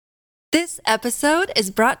This episode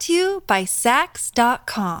is brought to you by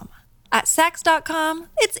Sax.com. At Sax.com,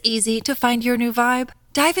 it's easy to find your new vibe.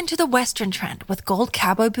 Dive into the Western trend with gold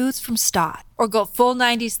cowboy boots from Stott, or go full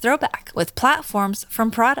 90s throwback with platforms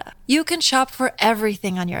from Prada. You can shop for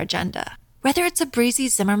everything on your agenda, whether it's a breezy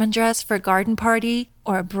Zimmermann dress for a garden party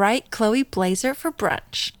or a bright Chloe blazer for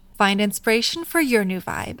brunch. Find inspiration for your new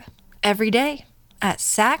vibe every day at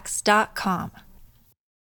Sax.com.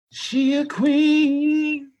 She a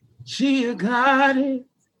queen, she a goddess,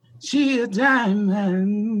 she a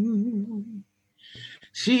diamond.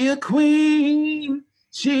 She a queen,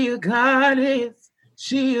 she a goddess,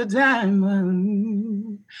 she a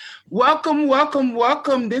diamond. Welcome, welcome,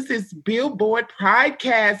 welcome. This is Billboard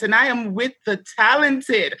Pridecast, and I am with the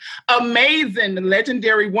talented, amazing,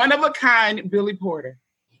 legendary, one-of-a-kind Billy Porter.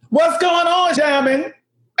 What's going on, Jamin?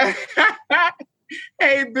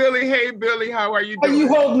 Hey, Billy. How are you doing? How you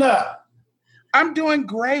holding up? I'm doing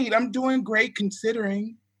great.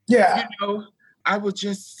 Considering. Yeah. You know, I was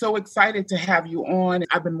just so excited to have you on.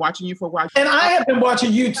 I've been watching you for a while. And I have been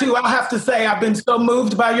watching you too. I have to say, I've been so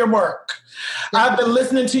moved by your work. I've been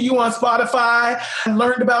listening to you on Spotify. I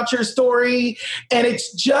learned about your story, and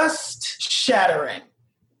it's just shattering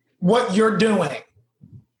what you're doing,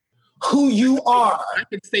 who you are. I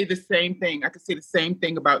could say the same thing.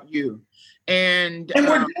 About you. And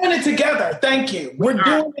we're doing it together. Thank you. We're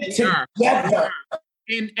doing it together.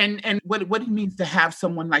 And what it means to have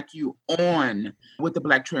someone like you on with the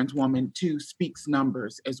Black trans woman too speaks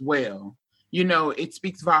numbers as well. You know, it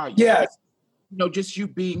speaks volumes. Yes. You know, just you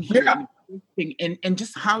being here Yeah. and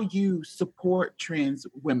just how you support trans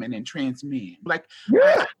women and trans men. Like,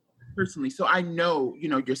 yeah. Personally, so I know, you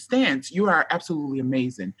know, your stance. You are absolutely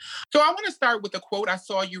amazing. So I want to start with a quote I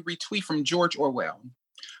saw you retweet from George Orwell.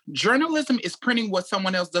 Journalism is printing what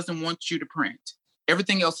someone else doesn't want you to print.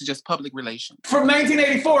 Everything else is just public relations. From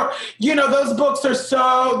 1984, you know, those books are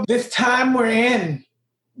so, this time we're in,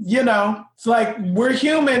 you know, it's like we're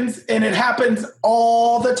humans and it happens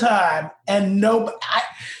all the time. And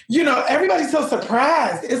everybody's so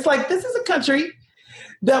surprised. It's like, this is a country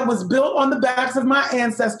that was built on the backs of my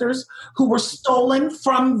ancestors who were stolen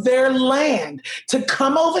from their land to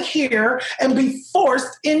come over here and be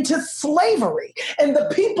forced into slavery. And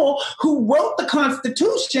the people who wrote the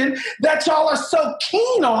Constitution that y'all are so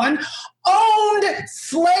keen on owned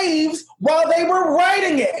slaves while they were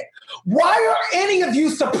writing it. Why are any of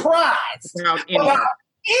you surprised about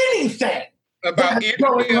anything that's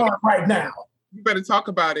going on right now? You better talk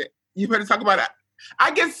about it.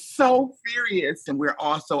 I get so furious, and we're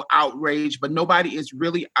also outraged, but nobody is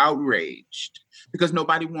really outraged because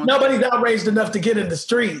nobody's outraged enough to get in the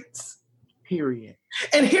streets. Period.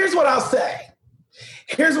 And here's what I'll say.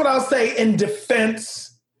 In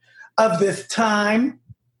defense of this time,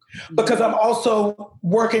 because I'm also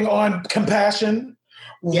working on compassion,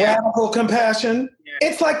 radical compassion. Yeah.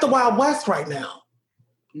 It's like the Wild West right now.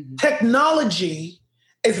 Mm-hmm. Technology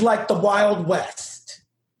is like the Wild West.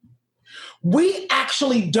 We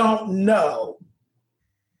actually don't know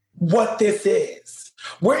what this is.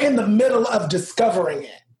 We're in the middle of discovering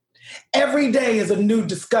it. Every day is a new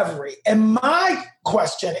discovery. And my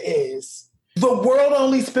question is, the world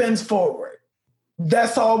only spins forward.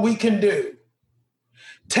 That's all we can do.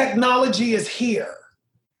 Technology is here,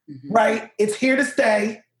 right? It's here to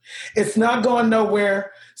stay. It's not going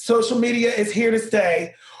nowhere. Social media is here to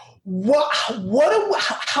stay. What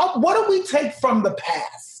do we take from the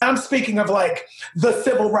past? I'm speaking of like the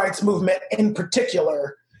civil rights movement in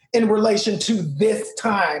particular in relation to this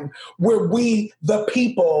time where we, the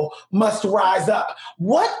people, must rise up.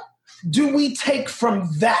 What do we take from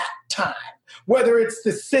that time? Whether it's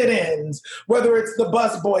the sit-ins, whether it's the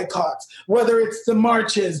bus boycotts, whether it's the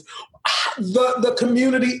marches, the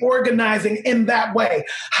community organizing in that way.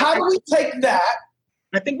 How do we take that?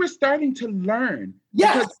 I think we're starting to learn.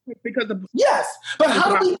 Yes. Yes. But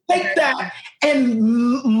how do we take that and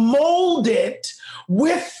mold it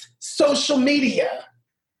with social media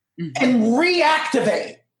and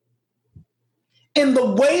reactivate in the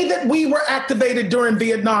way that we were activated during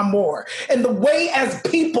Vietnam War, and the way as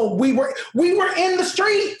people we were in the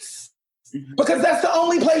streets because that's the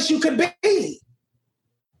only place you could be.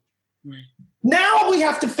 Right. Now we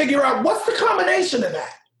have to figure out what's the combination of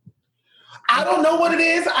that. I don't know what it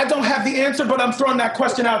is. I don't have the answer, but I'm throwing that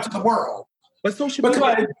question out to the world. But social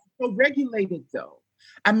media is so regulated, though.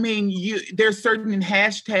 I mean, there's certain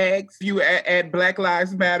hashtags. You add Black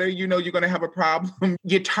Lives Matter, you know you're going to have a problem.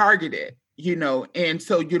 You're targeted, you know, and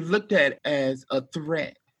so you're looked at as a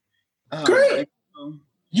threat. Great.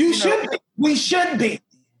 You should be. We should be.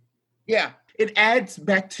 Yeah. It adds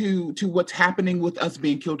back to what's happening with us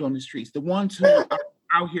being killed on the streets. The ones who are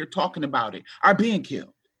out here talking about it are being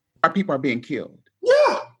killed. Our people are being killed.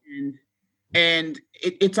 Yeah. And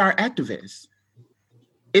it's our activists.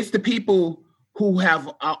 It's the people who have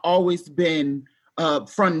always been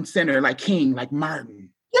front and center, like King, like Martin.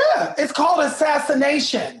 Yeah, it's called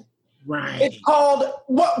assassination. Right. It's called,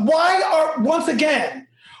 once again,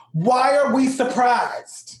 why are we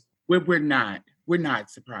surprised? We're not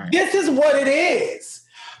surprised. This is what it is.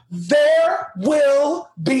 There will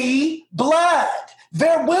be blood.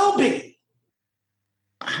 There will be.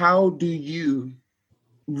 How do you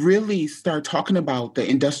really start talking about the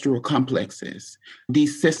industrial complexes,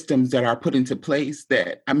 these systems that are put into place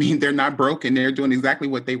that, I mean, they're not broken. They're doing exactly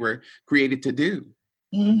what they were created to do.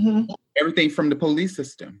 Mm-hmm. Everything from the police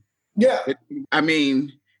system. Yeah.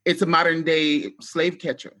 It's a modern day slave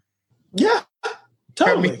catcher. Yeah,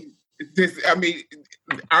 totally.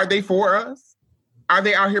 Are they for us? Are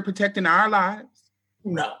they out here protecting our lives?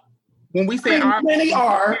 No. When we say many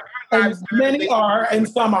are, and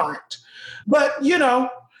some aren't. But,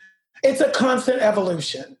 it's a constant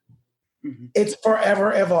evolution. Mm-hmm. It's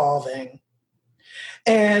forever evolving.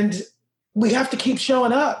 And we have to keep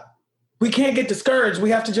showing up. We can't get discouraged. We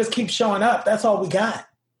have to just keep showing up. That's all we got.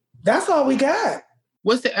 That's all we got.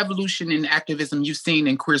 What's the evolution in activism you've seen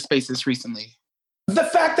in queer spaces recently? The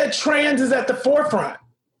fact that trans is at the forefront.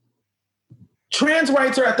 Trans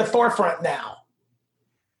rights are at the forefront now.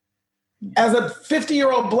 As a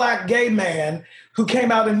 50-year-old Black gay man who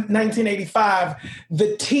came out in 1985,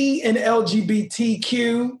 the T in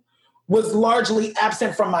LGBTQ was largely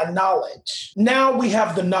absent from my knowledge. Now we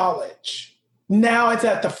have the knowledge. Now it's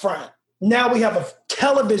at the front. Now we have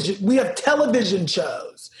television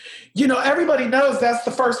shows. Everybody knows that's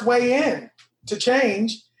the first way in to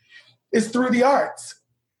change is through the arts.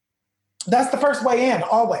 That's the first way in,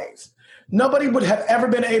 always. Nobody would have ever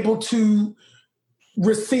been able to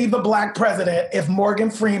receive a Black president if Morgan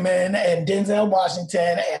Freeman and Denzel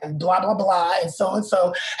Washington and blah, blah, blah, and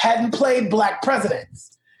so hadn't played Black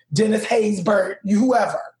presidents. Dennis Haysbert,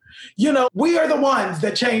 whoever. We are the ones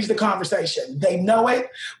that change the conversation. They know it,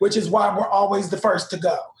 which is why we're always the first to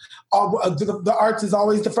go. The arts is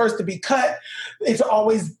always the first to be cut. It's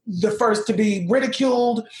always the first to be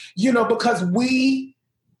ridiculed, because we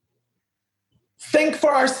think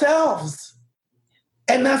for ourselves.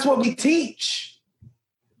 And that's what we teach.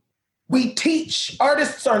 We teach.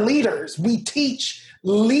 Artists are leaders. We teach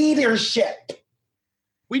leadership.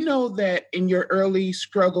 We know that in your early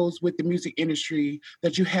struggles with the music industry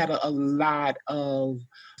that you had a lot of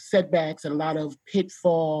setbacks and a lot of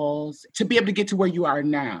pitfalls to be able to get to where you are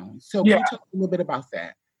now. So can you talk a little bit about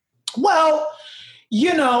that? Well,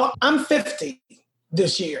 I'm 50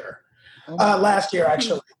 this year. Last year,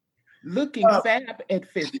 actually. Looking fab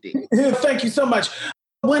at 50. Thank you so much.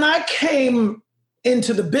 When I came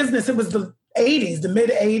into the business, it was the 80s, the mid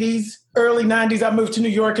 80s, early 90s. I moved to New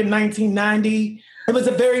York in 1990. It was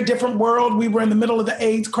a very different world. We were in the middle of the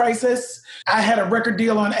AIDS crisis. I had a record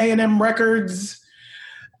deal on A&M Records.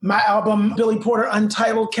 My album, Billy Porter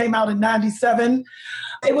Untitled, came out in 97.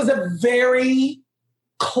 It was a very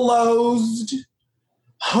closed,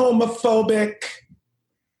 homophobic,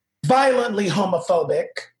 violently homophobic,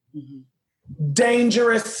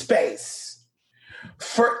 dangerous space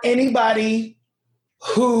for anybody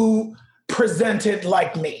who presented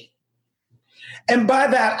like me. And by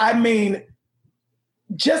that, I mean,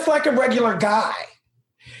 just like a regular guy.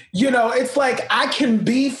 It's like I can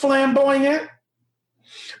be flamboyant,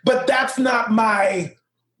 but that's not my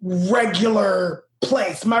regular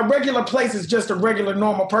place. My regular place is just a regular,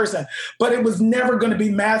 normal person, but it was never going to be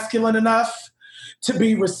masculine enough to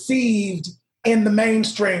be received in the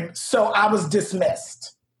mainstream. So I was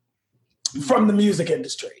dismissed from the music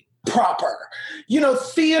industry proper.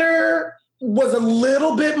 Theater was a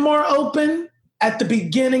little bit more open at the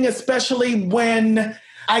beginning, especially when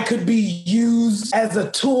I could be used as a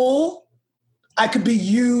tool. I could be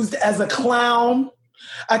used as a clown.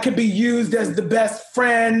 I could be used as the best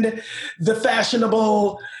friend, the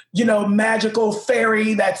fashionable, magical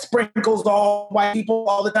fairy that sprinkles all white people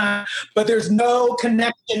all the time. But there's no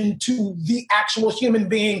connection to the actual human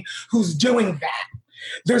being who's doing that.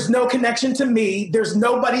 There's no connection to me. There's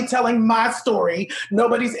nobody telling my story.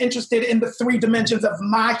 Nobody's interested in the 3 dimensions of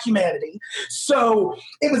my humanity. So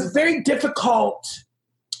it was very difficult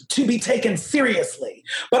to be taken seriously.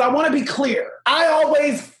 But I want to be clear. I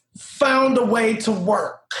always found a way to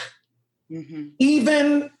work,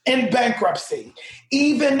 even in bankruptcy,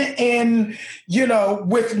 even in,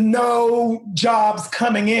 with no jobs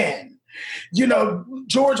coming in.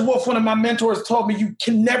 George Wolfe, one of my mentors, told me you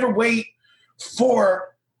can never wait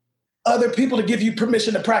for other people to give you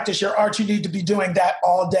permission to practice your art. You need to be doing that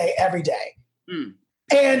all day, every day.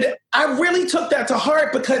 And I really took that to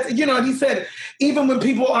heart because, he said, even when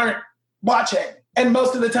people aren't watching, and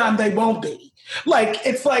most of the time they won't be. Like,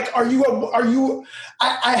 it's like, I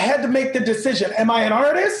had to make the decision. Am I an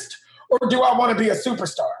artist or do I want to be a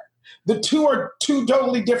superstar? The two are two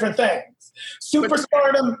totally different things.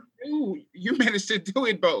 Superstardom. You managed to do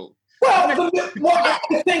it both. Well,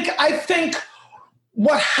 I think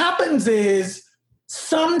what happens is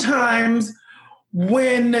sometimes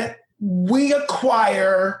when we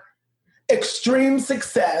acquire extreme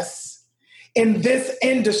success in this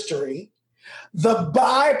industry, the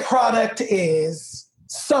byproduct is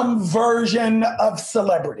some version of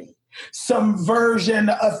celebrity, some version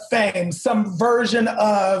of fame, some version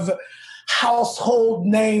of household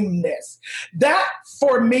nameness. That,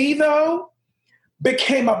 for me, though,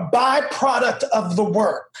 became a byproduct of the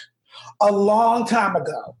work a long time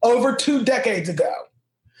ago, over 2 decades ago.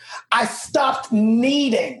 I stopped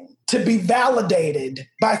needing to be validated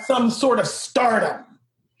by some sort of stardom,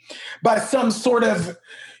 by some sort of,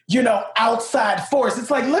 outside force.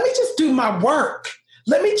 It's like, let me just do my work.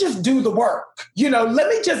 Let me just do the work. Let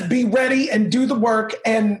me just be ready and do the work.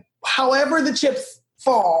 And however the chips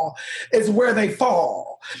fall is where they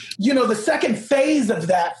fall. The second phase of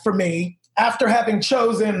that for me, after having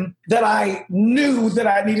chosen that I knew that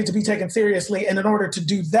I needed to be taken seriously, and in order to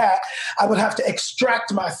do that, I would have to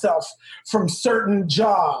extract myself from certain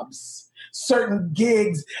jobs, certain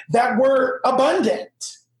gigs that were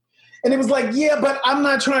abundant. And it was like, yeah, but I'm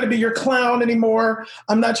not trying to be your clown anymore.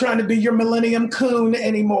 I'm not trying to be your Millennium Coon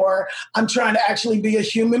anymore. I'm trying to actually be a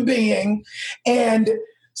human being. And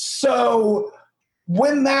so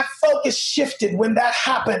when that focus shifted, when that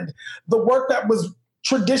happened, the work that was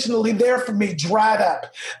traditionally there for me dried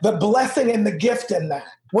up. The blessing and the gift in that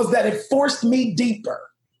was that it forced me deeper.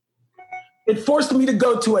 It forced me to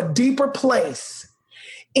go to a deeper place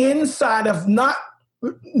inside of not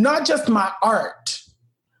just my art,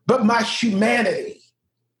 but my humanity.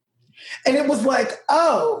 And it was like,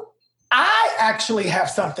 oh, I actually have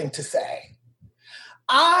something to say.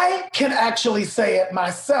 I can actually say it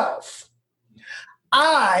myself.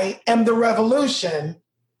 I am the revolution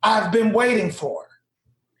I've been waiting for.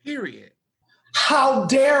 Period. How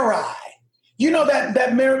dare I?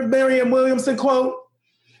 That Marianne Williamson quote?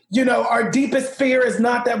 Our deepest fear is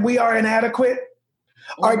not that we are inadequate.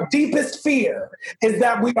 Our deepest fear is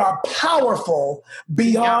that we are powerful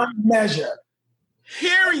beyond measure.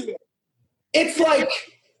 Period. It's like,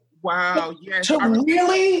 wow, yes. To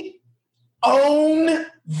really own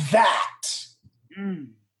that,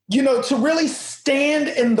 to really stand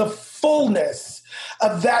in the fullness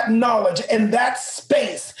of that knowledge and that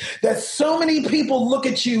space that so many people look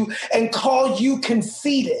at you and call you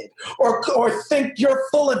conceited or think you're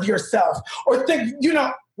full of yourself or think,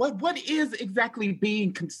 What is exactly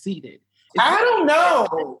being conceited? I don't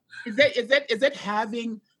know. Is that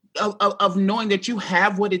having of knowing that you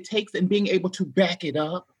have what it takes and being able to back it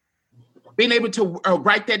up, being able to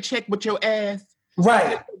write that check with your ass,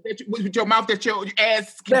 right? With your mouth that your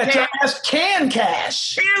ass can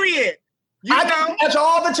cash. Period. I can cash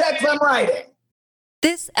all the checks I'm writing.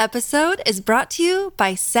 This episode is brought to you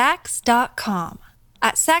by Saks.com.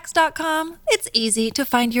 At Saks.com, it's easy to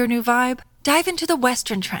find your new vibe. Dive into the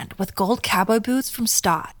Western trend with gold cowboy boots from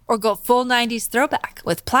Stott, or go full 90s throwback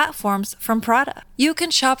with platforms from Prada. You can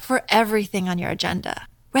shop for everything on your agenda,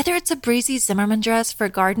 whether it's a breezy Zimmermann dress for a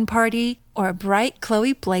garden party or a bright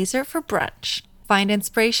Chloe blazer for brunch. Find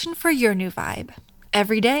inspiration for your new vibe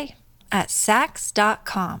every day at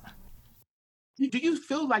Saks.com. Do you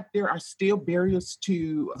feel like there are still barriers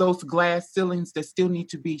to those glass ceilings that still need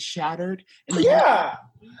to be shattered? Yeah,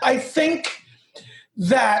 I think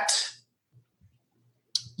that,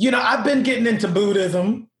 I've been getting into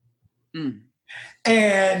Buddhism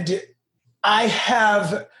and I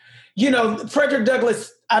have, Frederick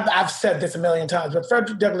Douglass, I've said this a million times, but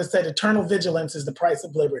Frederick Douglass said eternal vigilance is the price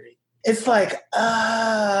of liberty. It's like,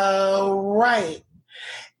 right.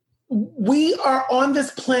 We are on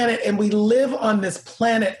this planet and we live on this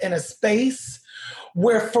planet in a space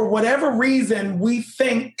where for whatever reason we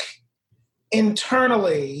think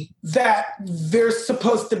internally that there's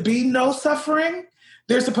supposed to be no suffering,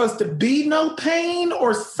 there's supposed to be no pain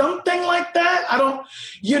or something like that.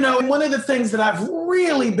 One of the things that I've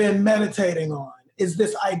really been meditating on is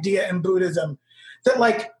this idea in Buddhism that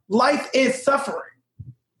life is suffering.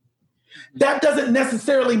 That doesn't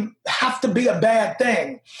necessarily have to be a bad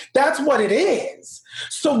thing. That's what it is.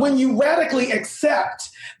 So when you radically accept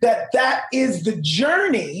that that is the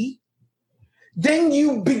journey, then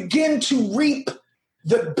you begin to reap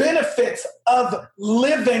the benefits of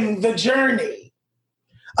living the journey,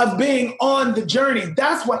 of being on the journey.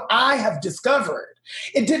 That's what I have discovered.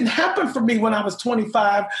 It didn't happen for me when I was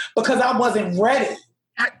 25 because I wasn't ready.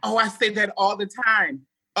 I say that all the time.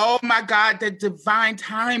 Oh my God, that divine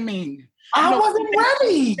timing. I wasn't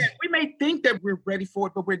ready. We may think that we're ready for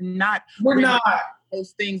it, but we're not. We're not.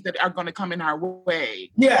 Those things that are going to come in our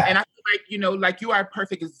way. Yeah. And I feel like, like you are a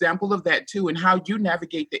perfect example of that too, and how you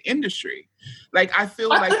navigate the industry. Like, I feel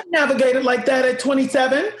like I couldn't navigate it like that at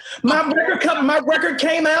 27. My record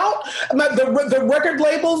came out. The record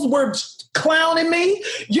labels were clowning me.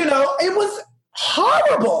 It was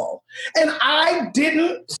horrible. And I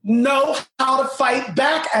didn't know how to fight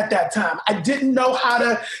back at that time. I didn't know how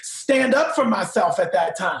to stand up for myself at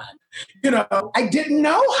that time. I didn't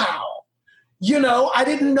know how. I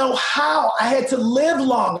didn't know how. I had to live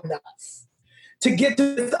long enough to get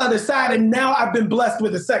to this other side. And now I've been blessed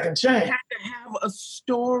with a second chance. You have to have a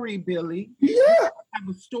story, Billie. Yeah. You have to have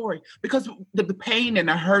a story. Because the pain and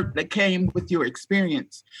the hurt that came with your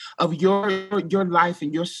experience of your life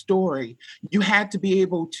and your story, you had to be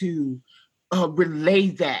able to relay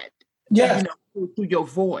that. Yes. Through your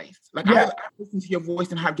voice. Like, yeah. I listen to your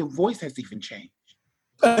voice and how your voice has even changed.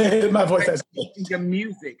 My voice has changed. Your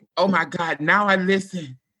music. Oh my God. Now I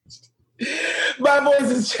listen. My voice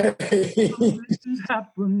has changed. This is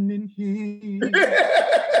happening here.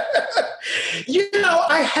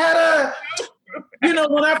 I had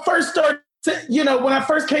when I first started, when I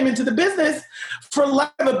first came into the business, for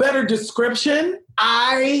lack of a better description,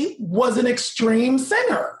 I was an extreme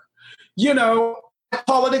singer. I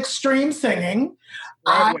call it extreme singing.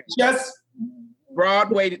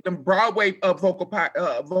 Broadway. Broadway, vocal.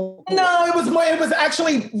 No, it was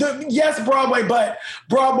actually Broadway, but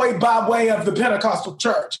Broadway by way of the Pentecostal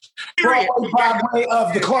church. Broadway by way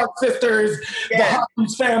of the Clark sisters, the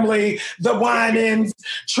Hopkins family, the Winans,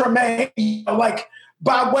 Tremaine,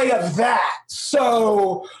 by way of that.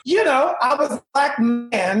 So, I was a black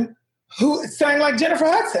man who sang like Jennifer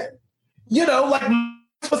Hudson. My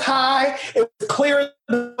voice was high, it was clear,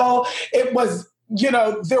 it was,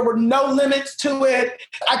 there were no limits to it.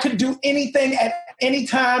 I could do anything at any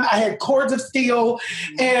time. I had cords of steel.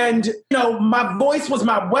 And, my voice was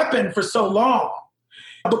my weapon for so long.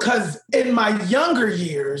 Because in my younger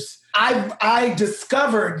years, I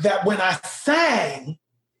discovered that when I sang,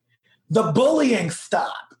 the bullying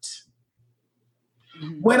stopped.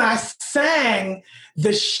 Mm-hmm. When I sang,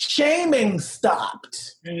 the shaming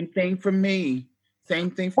stopped. Same thing for me.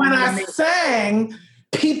 When I sang,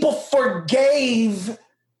 people forgave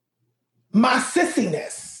my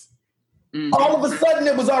sissiness. Mm-hmm. All of a sudden,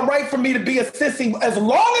 it was all right for me to be a sissy. As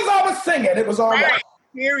long as I was singing, it was all right.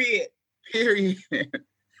 Period.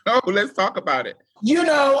 Oh, let's talk about it.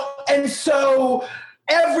 And so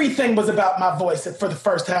everything was about my voice for the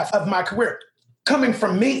first half of my career, coming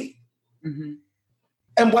from me. Mm-hmm.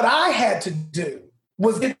 And what I had to do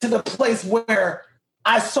was get to the place where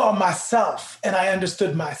I saw myself and I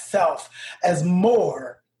understood myself as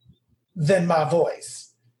more than my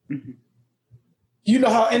voice. Mm-hmm. You know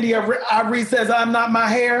how India Arie says, I'm not my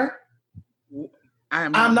hair.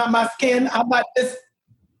 I'm not my skin. I'm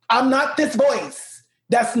not this voice.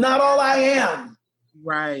 That's not all I am.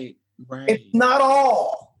 Right. It's not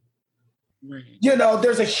all. Right.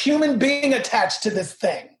 There's a human being attached to this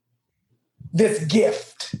thing, this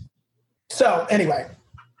gift. So anyway.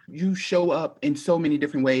 You show up in so many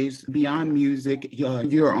different ways beyond music.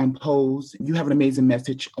 You're on Pose. You have an amazing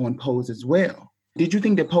message on Pose as well. Did you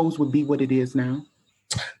think that Pose would be what it is now?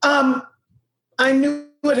 I knew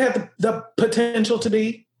it had the potential to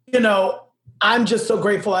be. I'm just so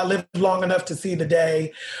grateful I lived long enough to see the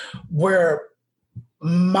day where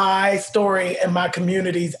my story and my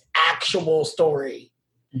community's actual story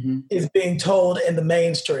mm-hmm. is being told in the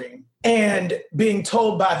mainstream and being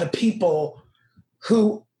told by the people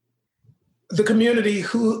the community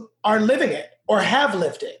who are living it or have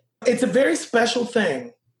lived it. It's a very special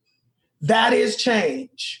thing. That is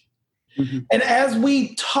change. Mm-hmm. And as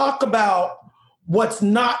we talk about what's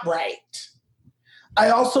not right, I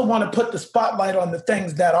also want to put the spotlight on the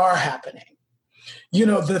things that are happening.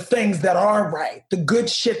 The things that are right, the good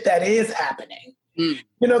shit that is happening. Mm.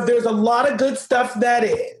 There's a lot of good stuff that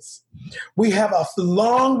is. We have a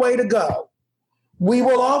long way to go. We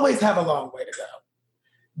will always have a long way to go.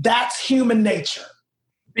 That's human nature.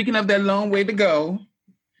 Speaking of that long way to go,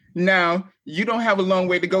 now you don't have a long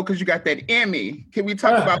way to go because you got that Emmy. Can we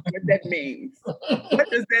talk about what that means? What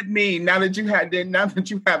does that mean now that you have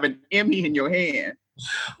an Emmy in your hand?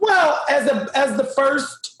 Well, as the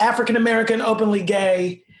first African-American openly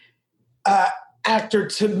gay actor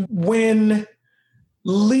to win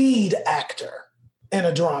lead actor in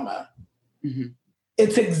a drama, mm-hmm.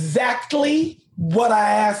 It's exactly what I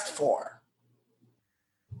asked for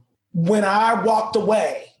when I walked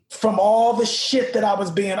away from all the shit that I was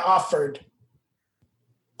being offered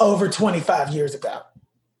over 25 years ago.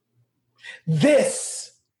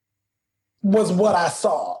 This was what I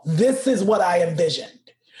saw. This is what I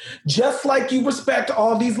envisioned. Just like you respect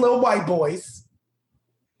all these little white boys,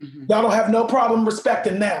 y'all don't have no problem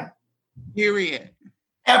respecting them. Period.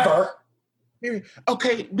 Ever. Period.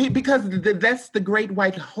 Okay, because that's the great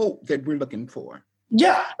white hope that we're looking for.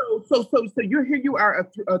 Yeah. So you're here. You are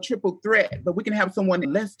a triple threat, but we can have someone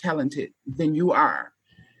less talented than you are,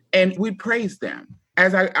 and we praise them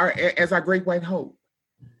as our great white hope.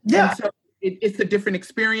 Yeah. And so it's a different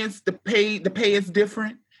experience. The pay is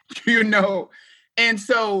different, you know, and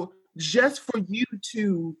so just for you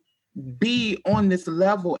to be on this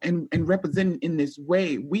level and representing in this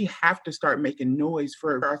way, we have to start making noise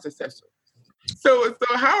for our successors. So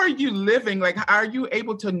how are you living? Like, are you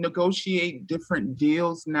able to negotiate different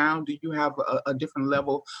deals now? Do you have a different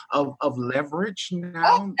level of leverage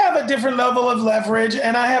now? I have a different level of leverage,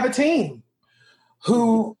 and I have a team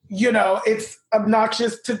who, you know, it's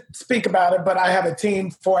obnoxious to speak about it, but I have a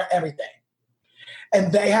team for everything.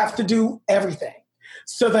 And they have to do everything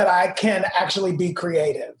so that I can actually be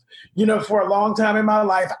creative. You know, for a long time in my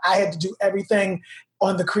life, I had to do everything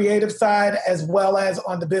on the creative side as well as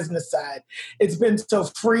on the business side. It's been so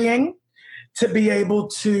freeing to be able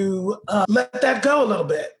to let that go a little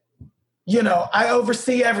bit. You know, I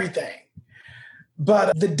oversee everything,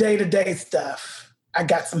 but the day-to-day stuff, I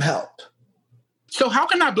got some help. So how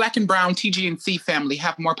can our Black and Brown TG&C family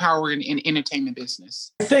have more power in entertainment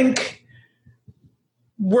business? I think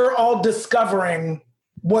we're all discovering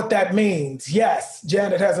what that means. Yes,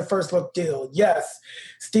 Janet has a first look deal. Yes,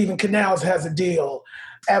 Stephen Canals has a deal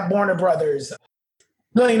at Warner Brothers.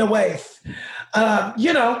 Lena Waithe.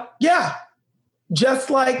 You know, yeah. Just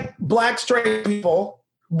like Black straight people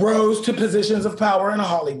rose to positions of power in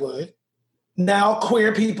Hollywood, now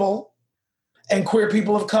queer people and queer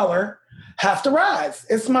people of color have to rise.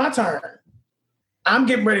 It's my turn. I'm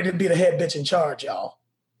getting ready to be the head bitch in charge, y'all.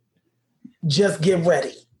 Just get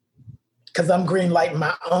ready. Because I'm greenlighting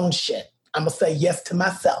my own shit. I'm going to say yes to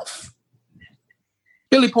myself.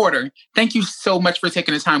 Billy Porter, thank you so much for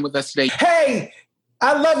taking the time with us today. Hey,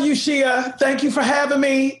 I love you, Shia. Thank you for having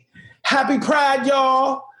me. Happy Pride,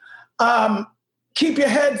 y'all. Keep your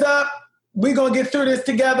heads up. We're going to get through this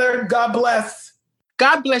together. God bless.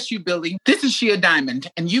 God bless you, Billy. This is Shia Diamond,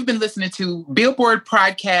 and you've been listening to Billboard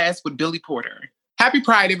Pridecast with Billy Porter. Happy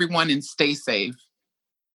Pride, everyone, and stay safe.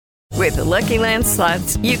 With the Lucky Land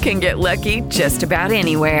Slots, you can get lucky just about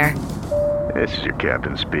anywhere. This is your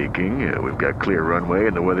captain speaking. We've got clear runway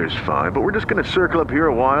and the weather's fine, but we're just going to circle up here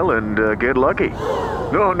a while and get lucky.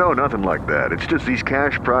 No, nothing like that. It's just these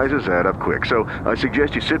cash prizes add up quick. So I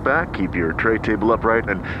suggest you sit back, keep your tray table upright,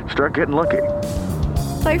 and start getting lucky.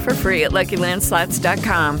 Play for free at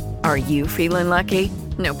LuckyLandSlots.com. Are you feeling lucky?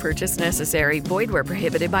 No purchase necessary. Void where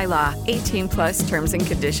prohibited by law. 18+ terms and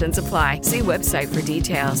conditions apply. See website for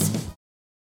details.